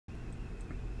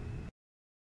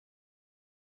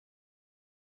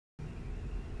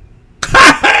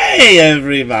Hey,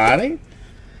 everybody.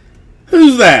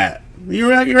 Who's that? You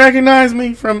recognize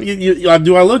me from...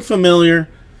 do I look familiar?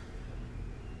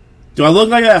 Do I look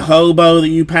like that hobo that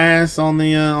you pass on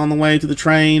the way to the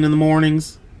train in the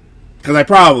mornings? Because I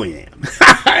probably am.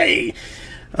 Hey!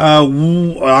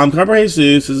 I'm Carper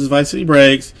Jesus. This is Vice City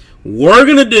Breaks. We're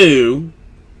going to do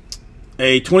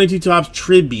a 22 Topps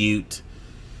Tribute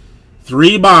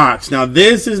 3-box. Now,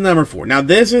 this is number 4. Now,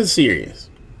 this is serious.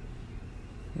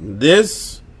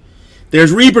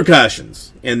 There's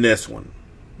repercussions in this one.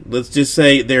 Let's just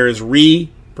say there is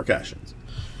repercussions.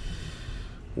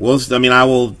 I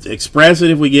will express it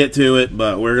if we get to it,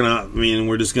 but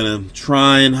we're just gonna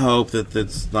try and hope that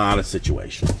that's not a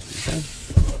situation. Okay?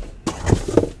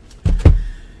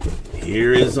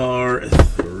 Here is our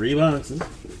 3 boxes.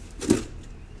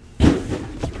 Throw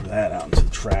that out into the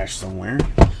trash somewhere.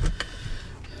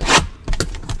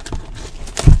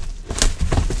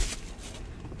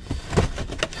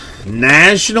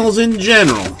 Nationals in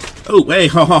general. Oh, hey,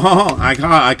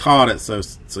 I caught it, so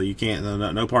you can't.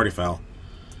 No party foul.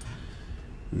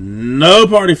 No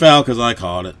party foul because I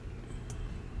caught it.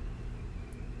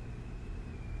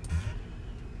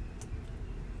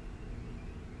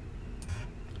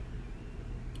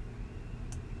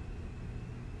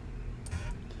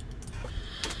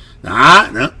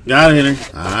 No, got it, Henry.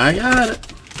 I got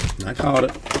it. I caught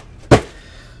it.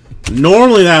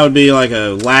 Normally that would be like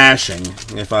a lashing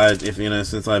if you know,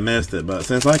 since I missed it, but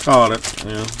since I caught it,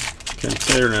 you know,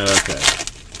 considering it okay.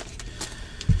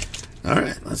 All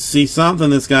right, let's see something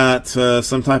that's got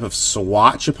some type of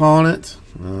swatch upon it.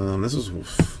 This is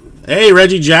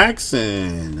Reggie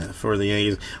Jackson for the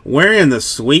Yankees, wearing the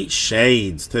sweet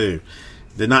shades too.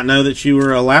 Did not know that you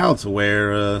were allowed to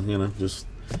wear just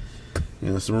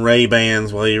some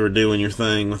Ray-Bans while you were doing your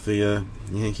thing with the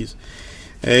Yankees.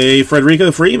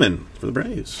 Frederico Freeman for the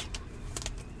Braves.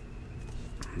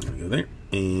 There we go there.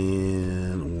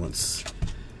 And what's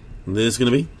this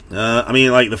going to be?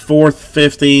 Like the 4th,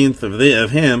 15th of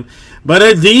him. But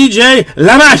a DJ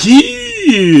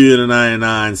LeMahieu to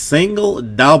 99. Single,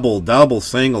 double,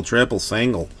 single, triple,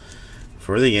 single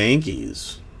for the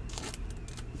Yankees.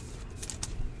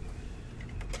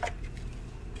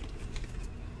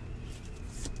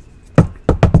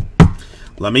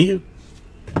 LeMahieu.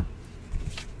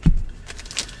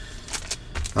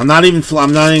 I'm not even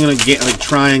gonna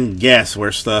try and guess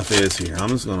where stuff is here. I'm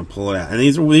just gonna pull it out. And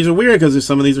these are weird because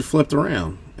some of these are flipped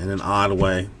around in an odd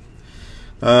way.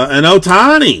 An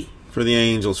Ohtani for the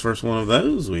Angels, first one of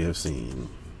those we have seen.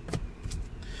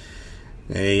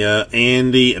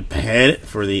 Andy Pettitte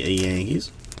for the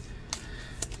Yankees.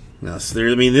 Now,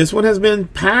 this one has been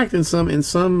packed in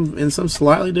some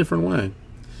slightly different way.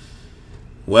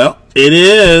 Well, it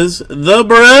is the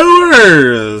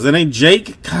Brewers and a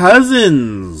Jake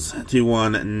Cousins to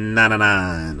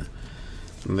 199.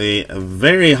 The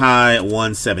very high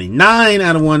 179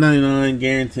 out of 199,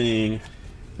 guaranteeing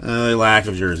a lack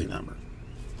of jersey number.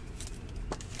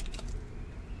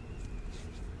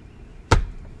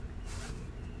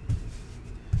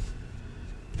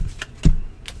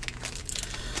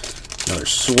 Another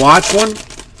swatch one.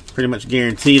 Pretty much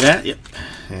guarantee that. Yep.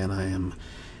 And I am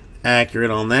accurate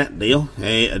on that deal.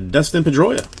 A Dustin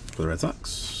Pedroia for the Red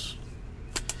Sox.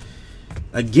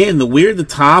 Again, the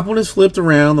top one is flipped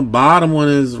around, the bottom one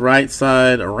is right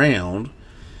side around.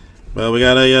 But we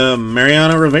got a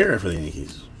Mariano Rivera for the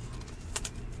Yankees.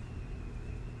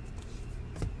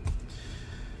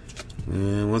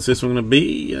 And what's this one going to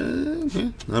be?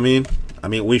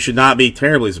 We should not be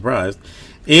terribly surprised.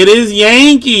 It is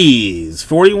Yankees.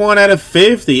 41 out of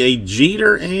 50. A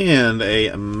Jeter and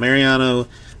a Mariano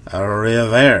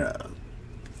Rivera.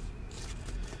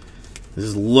 This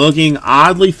is looking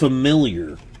oddly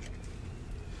familiar.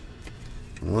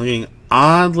 Looking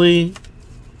oddly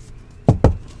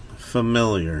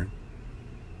familiar.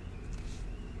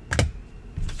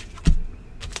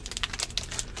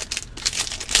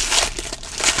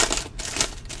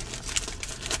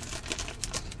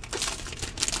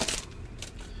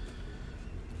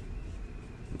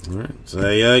 All right, it's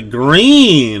a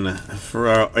green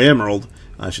for Emerald.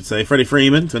 I should say Freddie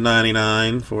Freeman to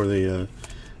 99 for the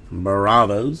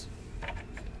Bravos.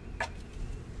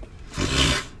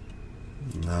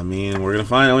 We're gonna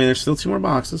find. There's still 2 more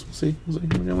boxes. We'll see.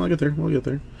 We'll get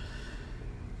there.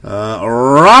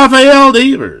 Rafael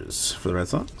Devers for the Red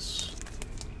Sox.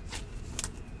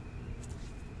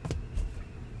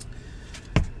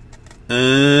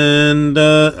 And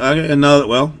another.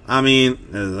 Well,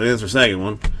 there's our second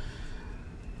one.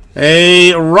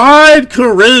 A Rod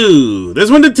Carew. This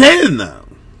one to 10, though.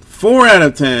 4 out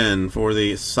of 10 for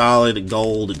the solid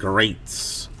gold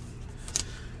greats.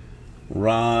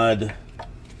 Rod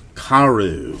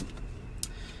Haru.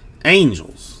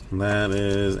 Angels. That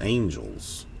is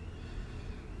Angels.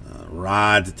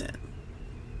 Rod to 10.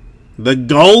 The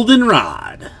Golden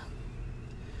Rod.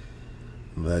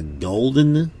 The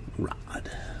Golden Rod.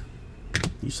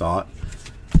 You saw it.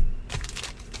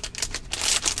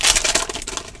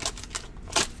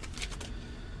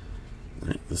 All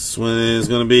right, this one is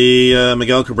going to be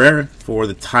Miguel Cabrera for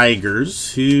the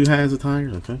Tigers. Who has the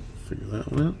Tigers? Okay, figure that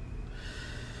one out.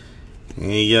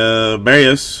 A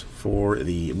Barrios for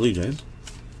the Blue Jays.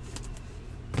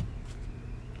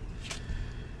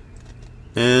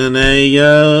 And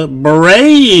a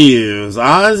Braves,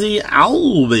 Ozzy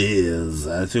Albies,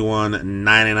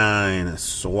 2/199,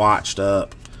 swatched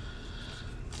up.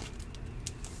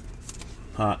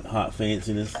 Hot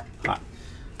fanciness,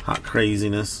 hot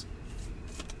craziness.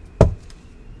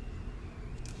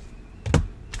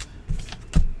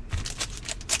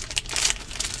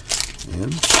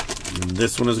 And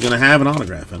this one is going to have an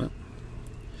autograph in it.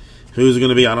 Who's it going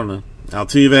to be? I don't know.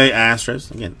 Altuve, Astros.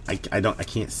 Again, I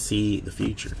can't see the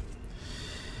future.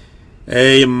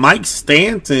 A Mike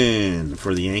Stanton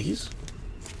for the Yankees.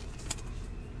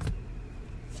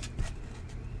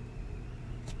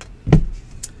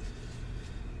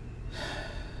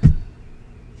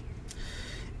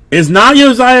 It's not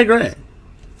Josiah Gray,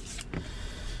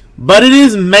 but it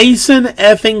is Mason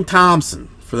effing Thompson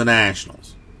for the Nationals.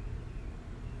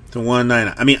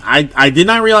 /199. I mean, I did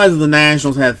not realize that the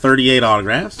Nationals had 38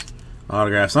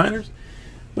 autograph signers,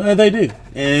 but they do,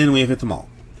 and we have hit them all.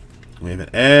 We have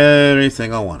hit every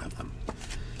single one of them.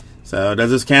 So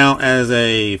does this count as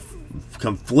a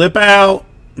flip out?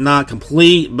 Not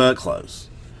complete, but close.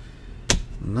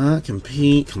 Not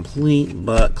complete,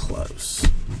 but close.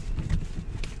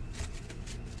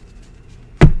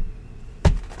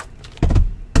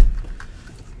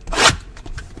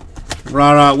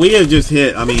 Right, we have just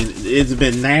hit. I mean, it's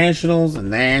been Nationals and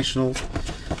Nationals.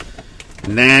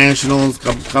 Nationals,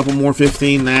 couple more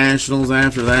 15 Nationals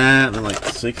after that, and then like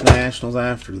 6 Nationals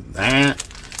after that.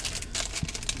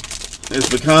 It's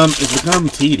become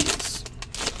tedious.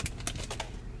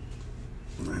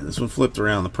 Right, this one flipped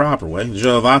around the proper way.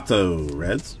 Giovato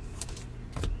Reds.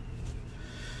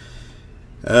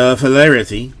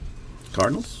 Flaherty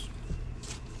Cardinals.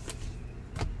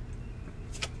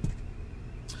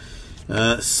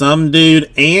 Some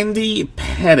dude Andy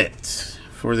Pettitte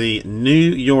for the New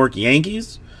York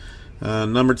Yankees,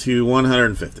 number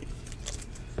 2/150.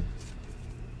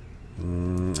 I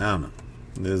don't know.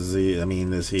 Is he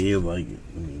like?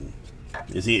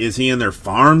 Is he in their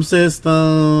farm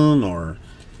system, or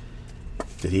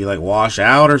did he like wash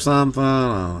out or something?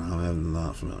 I don't know. I'm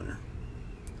not familiar.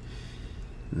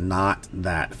 Not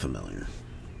that familiar.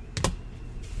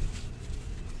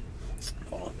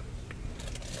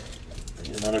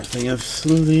 Another thing of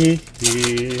sleeves.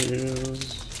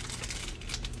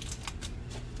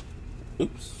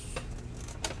 Oops.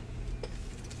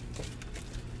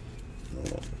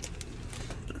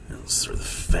 Let's throw the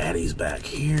fatties back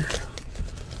here.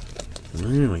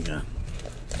 There we go.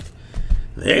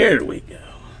 There we go.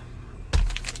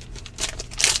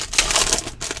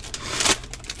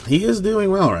 He is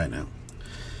doing well right now.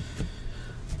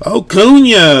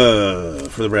 Acuna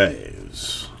for the Braves.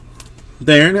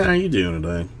 Darren, how are you doing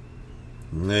today?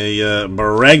 A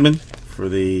Bregman for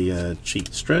the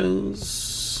Cheap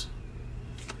Stros.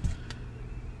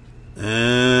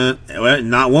 And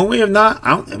not one we have not.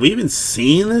 Have we even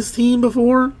seen this team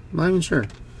before? Not even sure.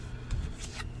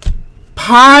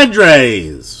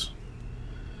 Padres.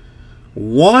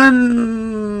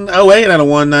 108 out of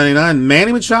 199.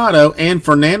 Manny Machado and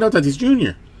Fernando Tatis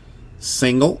Jr.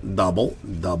 Single, double,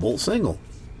 single.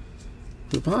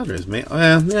 The Padres, man.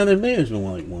 Yeah, there may have been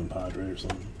one Padre or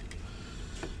something.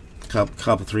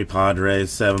 Couple 3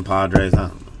 Padres, 7 Padres. I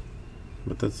don't know.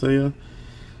 But that's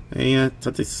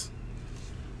Tatis.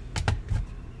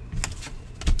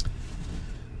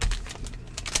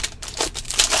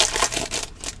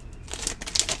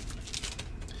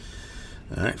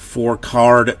 All right,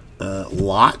 4-card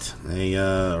lot.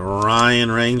 A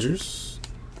Ryan Rangers.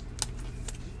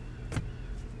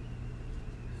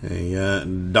 A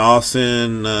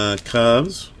Dawson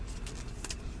Cubs.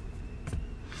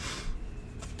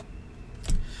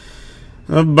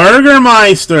 A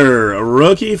Burgermeister, a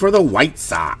rookie for the White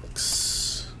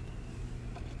Sox.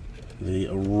 The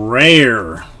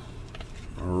rare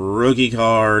rookie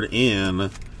card in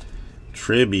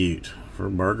tribute for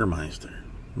Burgermeister.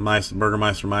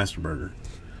 Burgermeister Meisterburger.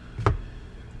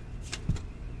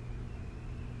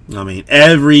 I mean,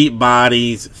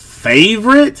 everybody's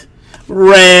favorite.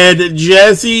 Red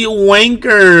Jesse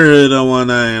Winker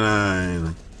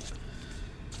 /199.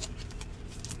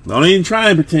 Don't even try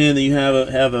and pretend that you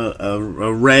have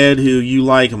a red who you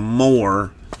like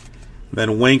more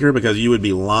than Winker, because you would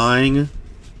be lying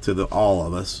to all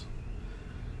of us.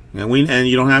 And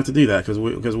you don't have to do that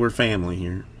because we're family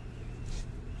here.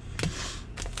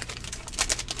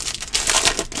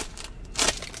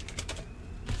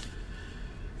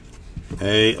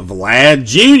 A Vlad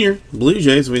Jr. Blue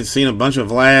Jays. We've seen a bunch of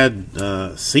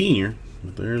Vlad Sr.,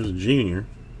 but there's a Jr.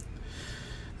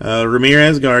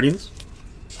 Ramirez Guardians.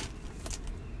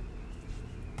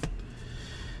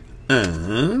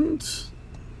 And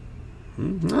I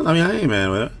mean, I ain't mad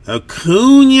with it.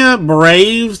 Acuna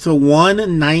Braves to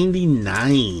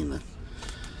 199.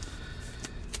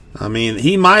 I mean,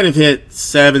 he might have hit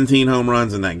 17 home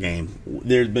runs in that game.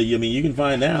 But I mean, you can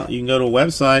find out. You can go to a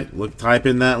website, type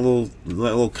in that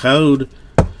little code,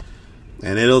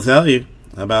 and it'll tell you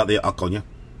about the Acuna.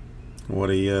 What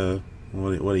he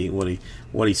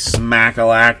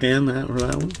smack-a-lacked in for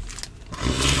that one.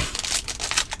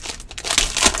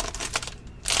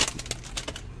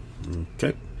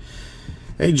 Okay.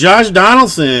 Hey, Josh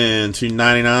Donaldson,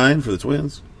 $2.99 for the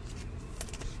Twins.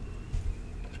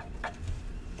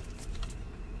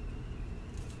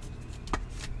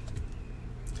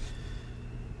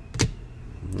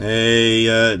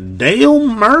 A Dale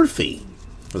Murphy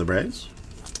for the Braves.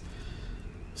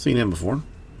 Seen him before.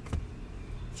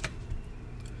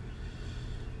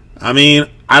 I mean,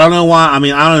 I don't know why. I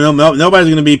mean, I don't know. Nobody's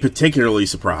going to be particularly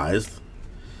surprised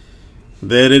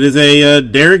that it is a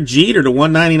Derek Jeter to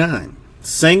 199.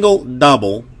 Single,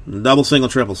 double, single,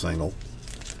 triple, single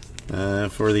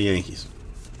for the Yankees.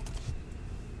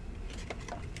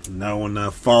 No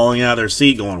one falling out of their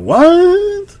seat going,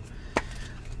 what?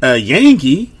 A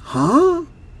Yankee? Huh?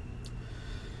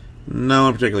 No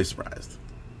one particularly surprised.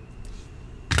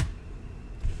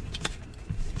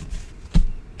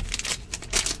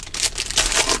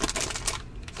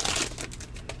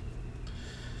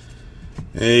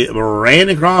 A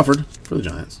Brandon Crawford for the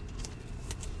Giants.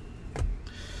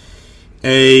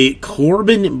 A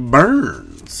Corbin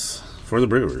Burns for the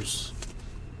Brewers.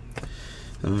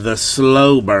 The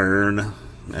slow burn,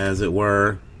 as it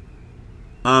were.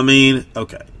 I mean,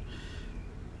 okay.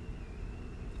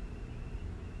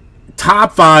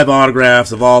 Top 5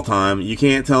 autographs of all time. You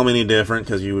can't tell me any different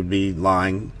because you would be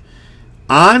lying.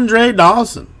 Andre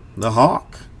Dawson, the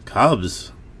Hawk,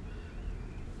 Cubs.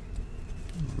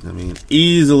 I mean,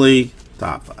 easily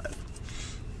top 5.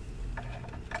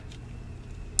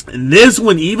 And this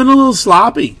one, even a little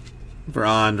sloppy for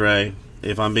Andre,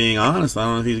 if I'm being honest. I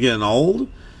don't know if he's getting old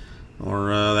or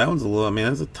that one's a little, I mean,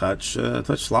 that's a touch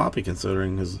sloppy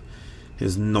considering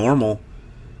his normal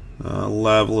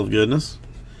level of goodness.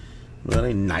 But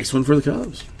a nice one for the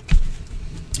Cubs.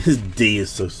 His D is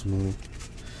so small.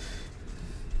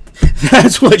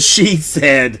 That's what she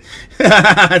said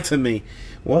to me.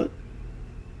 What?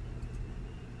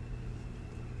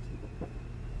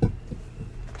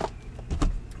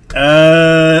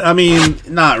 I mean,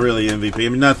 not really MVP. I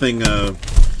mean, nothing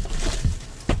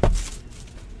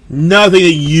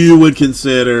that you would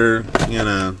consider, you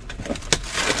know,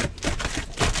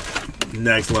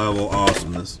 next level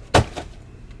awesomeness.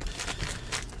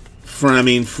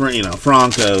 You know,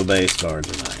 Franco base cards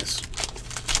are nice.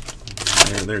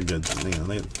 They're good. You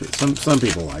know, some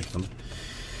people like them.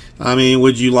 I mean,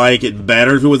 would you like it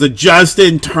better if it was a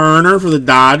Justin Turner for the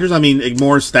Dodgers? I mean,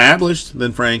 more established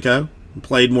than Franco.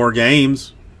 Played more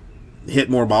games, hit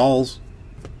more balls.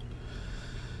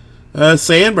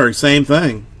 Sandberg, same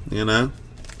thing. You know,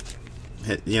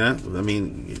 I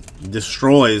mean,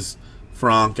 destroys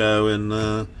Franco in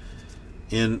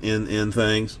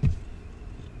things.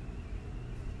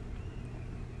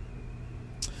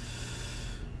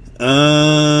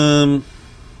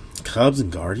 Cubs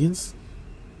and Guardians.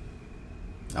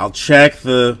 I'll check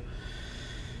the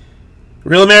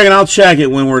Real American. I'll check it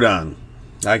when we're done.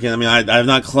 I mean, I've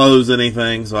not closed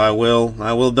anything, so I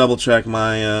will double check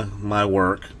my my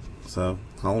work. So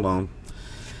hold on.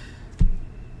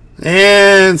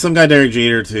 And some guy Derek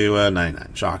Jeter to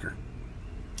 99. Shocker.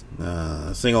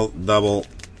 Single, double,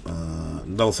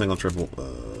 single, triple,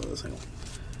 single.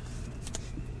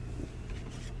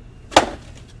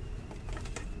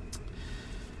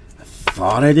 I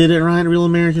thought I did it right, Real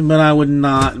American, but I would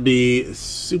not be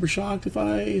super shocked if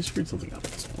I screwed something up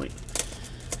at this point.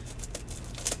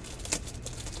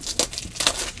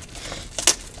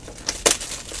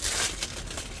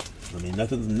 I mean,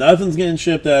 nothing's getting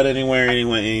shipped out anywhere,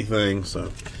 anything.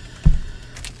 So,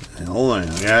 hold on,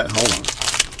 hold on.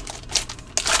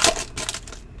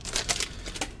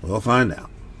 We'll find out.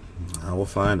 I will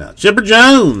find out. Chipper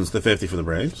Jones, the 50 for the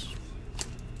Braves.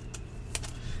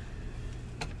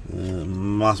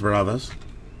 Mas Bravas.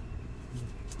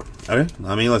 Okay.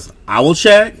 I mean, listen. I will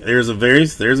check. There's a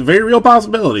very real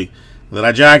possibility that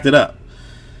I jacked it up.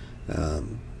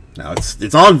 Now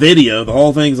it's on video. The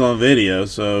whole thing's on video,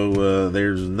 so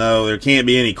there can't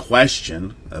be any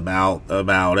question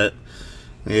about it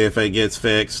if it gets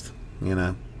fixed. You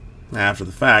know, after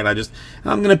the fact,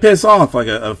 I'm gonna piss off like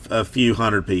a few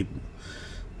hundred people.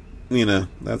 You know,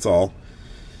 that's all.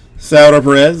 Salvador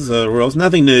Perez, rules.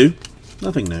 Nothing new.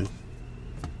 Nothing new.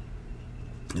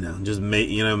 You know, just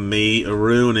me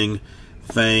ruining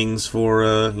things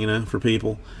for for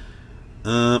people.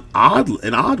 An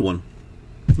odd one.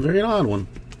 Very odd one.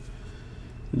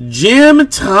 Jim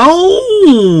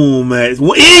Thome,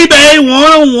 eBay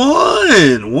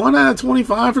 101, 1 out of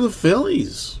 25 for the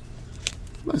Phillies.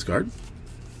 Nice card.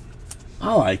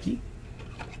 I like you.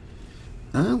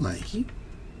 I like you.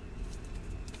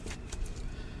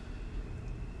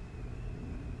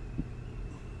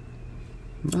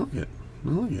 I like it. I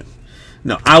like it.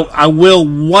 No, I will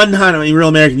 100. I mean, Real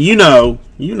American. You know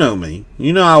me.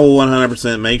 You know I will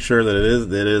 100% make sure that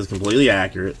it is completely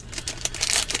accurate.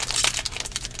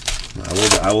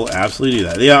 I will absolutely do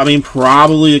that. Yeah, I mean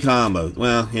probably a combo.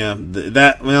 Well, yeah,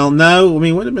 Well, no. I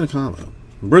mean, would have been a combo.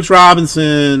 Brooks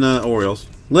Robinson, Orioles.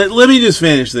 Let me just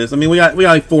finish this. I mean, we got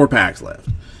like 4 packs left,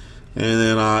 and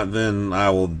then I'll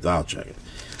check it.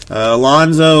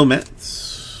 Alonso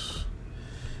Mets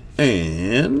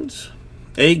and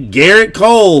a Garrett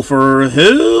Cole for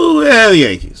who? Yeah, the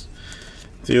Yankees.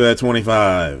 2 out of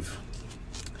 25.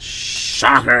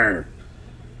 Shocker.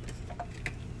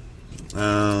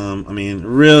 I mean,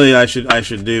 really, I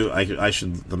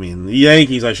mean, the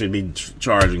Yankees, I should be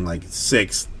charging like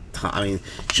 6 times. I mean,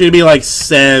 should be like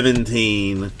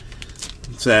 17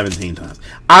 times.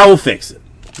 I will fix it.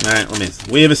 All right, let me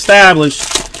see. We have established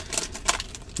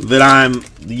that I'm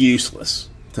useless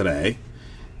today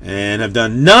and have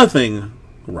done nothing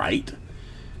right.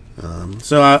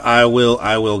 So I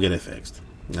will get it fixed.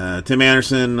 Tim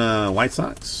Anderson, White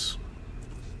Sox.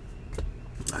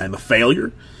 I'm a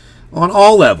failure on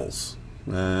all levels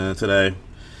today.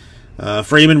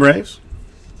 Freeman, Braves.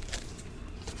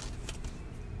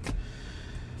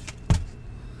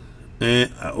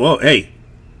 Whoa, hey,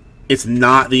 it's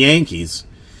not the Yankees.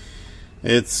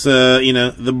 It's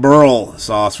the Burl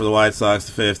sauce for the White Sox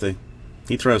to 50.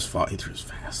 He throws fast. He throws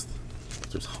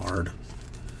hard.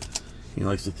 He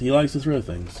likes to throw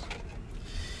things.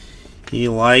 He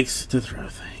likes to throw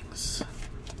things.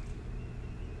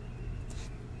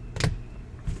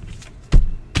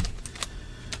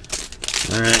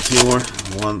 All right, 2 more.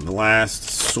 The last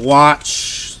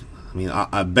swatch. I mean,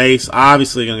 a base.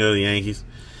 Obviously, going to go to the Yankees.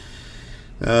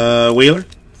 Wheeler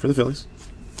for the Phillies.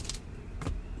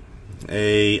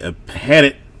 A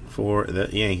Pettit for the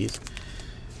Yankees.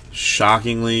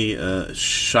 Shockingly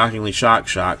shock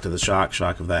to the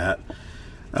shock of that.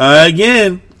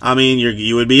 Again, I mean,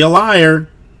 you would be a liar.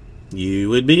 You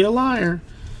would be a liar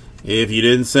if you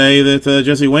didn't say that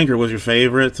Jesse Winker was your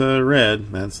favorite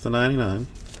red. That's the 99.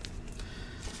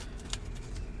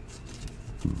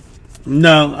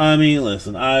 No, I mean,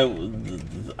 listen, I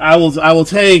will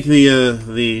take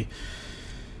the.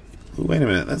 Wait a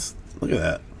minute, look at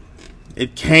that.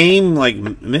 It came like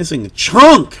missing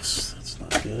chunks. That's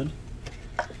not good.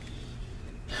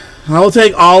 I will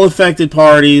take all affected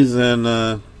parties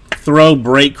and throw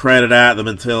break credit at them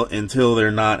until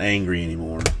they're not angry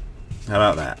anymore. How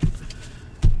about that?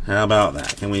 How about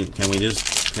that? Can we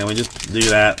just do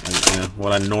that? Like,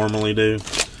 what I normally do.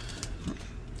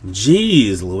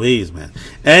 Jeez Louise, man.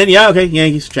 And yeah, okay,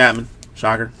 Yankees, Chapman,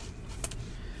 shocker.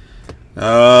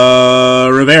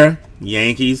 Rivera,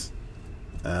 Yankees.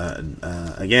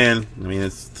 Again, I mean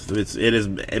it has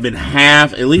been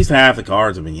at least half the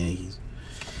cards have been Yankees.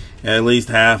 At least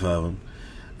half of them.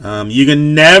 You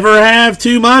can never have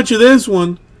too much of this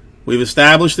one. We've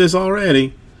established this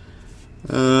already.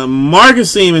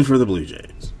 Marcus Semien for the Blue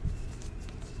Jays.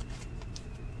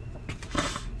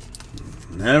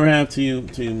 Never have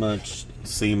too much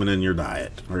semen in your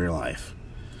diet or your life.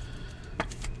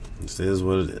 This is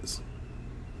what it is.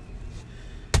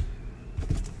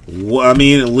 Well, I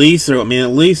mean, at least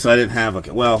I didn't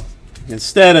have well.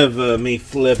 Instead of me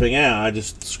flipping out, I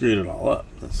just screwed it all up.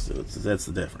 That's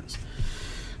the difference.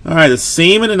 All right, the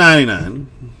Seaman to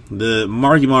 99, the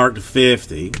Marky Mark to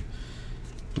 50,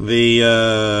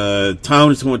 the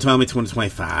Tommy to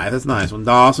 25. That's a nice one.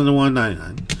 Dawson to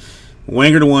 199,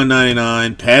 Winker to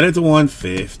 199, Pettit to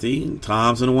 150,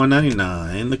 Thompson to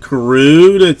 199, the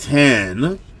Carew to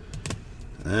 10,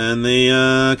 and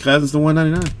the Cousins to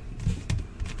 199.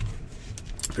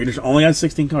 Freeders only got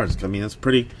 16 cards. I mean, that's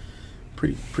pretty. I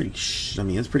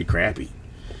mean, it's pretty crappy.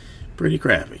 Pretty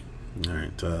crappy. All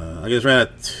right, I guess right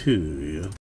at 2.